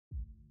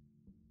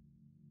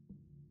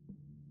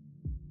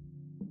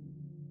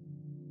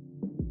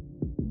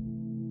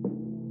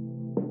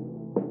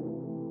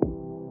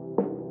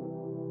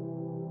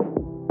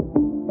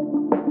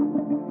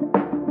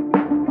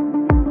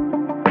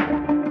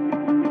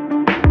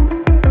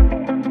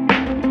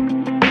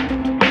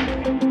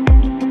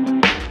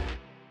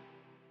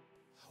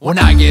When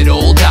I get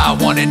old, I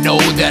wanna know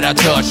that I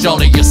touched all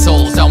of your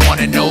souls. I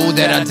wanna know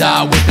that I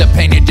die with the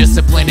pain and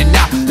discipline, and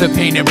not the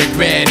pain and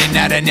regret, and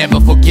that I never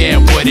forget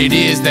what it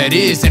is that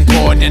is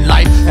important in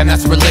life, and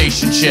that's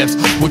relationships.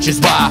 Which is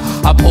why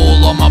I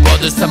pull all my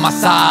brothers to my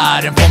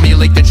side and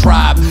formulate the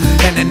tribe.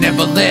 And I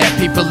never let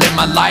people in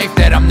my life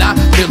that I'm not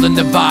feeling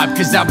the vibe,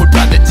 cause I would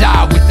rather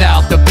die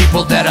without the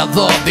people that I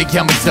love. They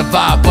help me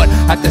survive, but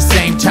at the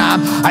same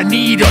time I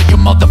need all you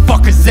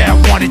motherfuckers that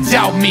wanna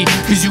doubt me,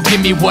 cause you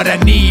give me what I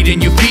need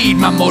and you feed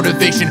my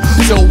motivation,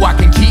 so I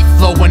can keep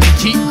flowing and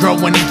keep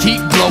growing and keep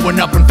blowing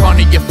up in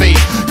front of your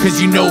face. Cause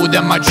you know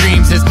that my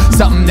dreams is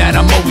something that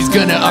I'm always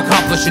gonna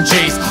accomplish and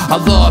chase. I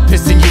love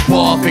pissing you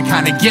off, it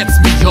kinda gets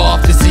me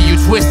off to see you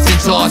twist and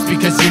toss,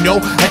 because you know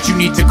that you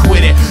need to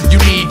quit it. You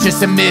need to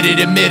admit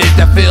it,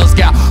 that Phil's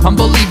got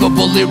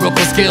unbelievable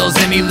lyrical skills,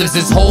 and he lives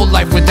his whole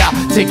life without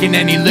taking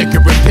any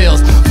liquor and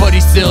pills. But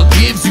he still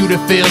gives you the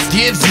feels,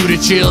 gives you the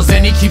chills,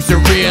 and he keeps it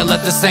real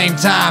at the same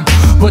time.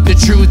 But the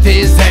truth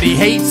is that he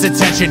hates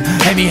attention,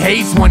 and he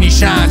hates when he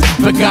shines.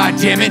 But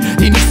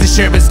goddammit, he needs to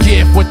share his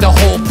gift with the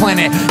whole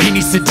planet. He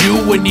needs to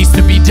do what needs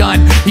to be done.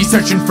 He's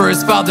searching for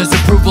his father's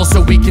approval,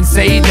 so he can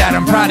say that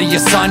I'm proud of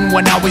your son.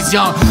 When I was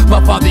young,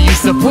 my father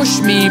used to push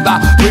me by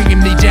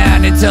bringing me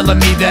down and telling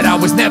me that I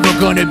was never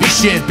gonna be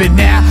shit. But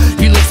now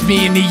he looks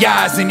me in the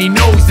eyes and he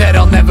knows that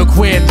I'll never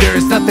quit.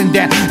 There's nothing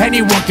that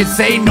anyone can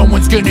say, no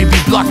one's gonna be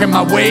blocking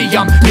my way.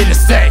 I'm here to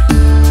stay.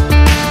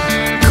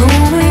 Go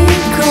where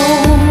you go,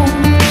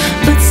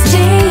 but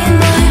stay in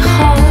my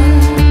heart.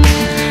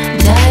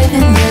 Dive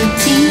in the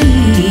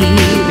deep,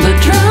 but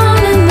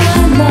drown in my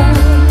love.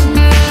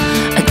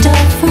 A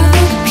dove for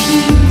the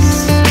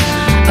peace,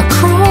 a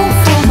crow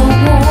for the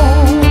war.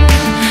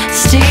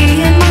 Stay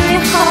in my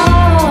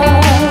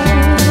heart,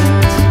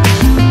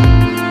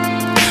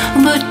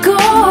 but go.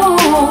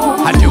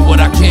 I do what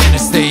I can to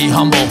stay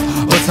humble,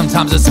 but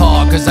sometimes it's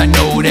hard, cause I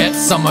know that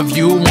some of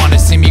you wanna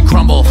see me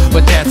crumble.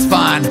 But that's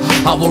fine,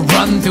 I will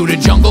run through the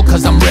jungle,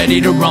 cause I'm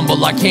ready to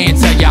rumble. I can't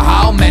tell you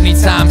how many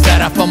times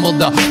that I fumbled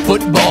the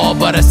football,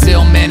 but I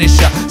still managed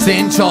to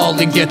stand tall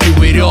and get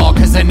through it all.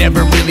 Cause I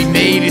never really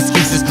made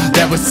excuses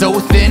that were so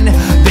thin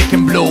they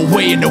can blow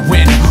away in the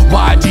wind.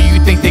 Why do you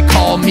think they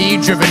call me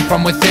driven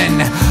from within?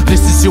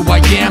 This is who I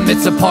am,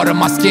 it's a part of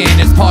my skin,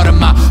 it's part of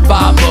my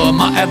fiber,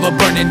 my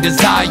ever-burning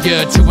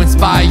desire to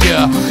inspire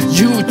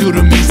you through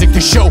the music,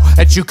 to show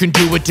that you can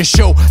do it, to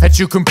show that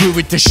you can prove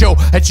it, to show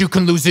that you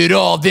can lose it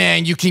all,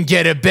 then you can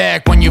get it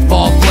back when you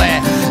fall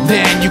flat.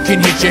 Then you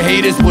can hit your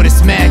haters with a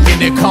smack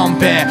and a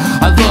comeback.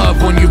 I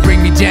love when you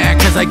bring me down,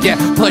 cause I get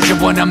pleasure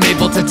when I'm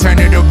able to turn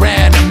it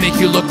around and make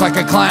you look like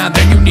a clown.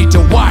 Then you need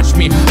to watch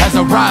me as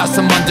I rise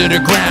from under the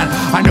ground.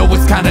 I know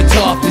it's kinda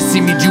tough to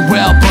see me do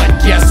well, but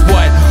guess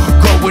what?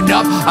 Growing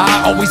up,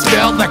 I always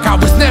felt like I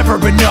was never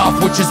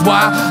enough, which is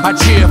why I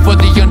cheer for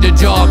the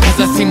underdog, cause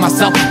I see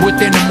myself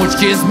within him, which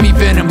gives me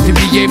venom to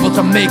be able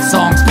to make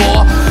songs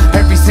for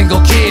every single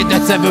kid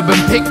that's ever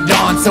been picked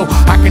on, so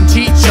I can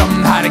teach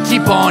them how to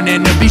keep on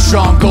and to be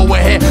strong. Go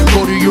ahead,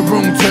 go to your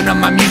room, turn on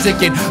my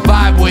music and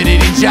vibe with it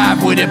and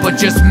jive with it, but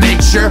just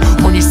make sure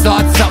when you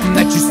start something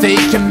that you stay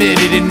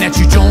committed and that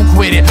you don't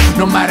quit it.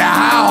 No matter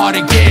how hard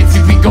it gets,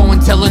 you keep going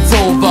till it's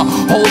over.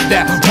 Hold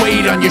that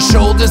weight on your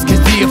shoulders, cause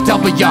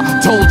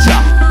DFW told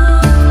ya.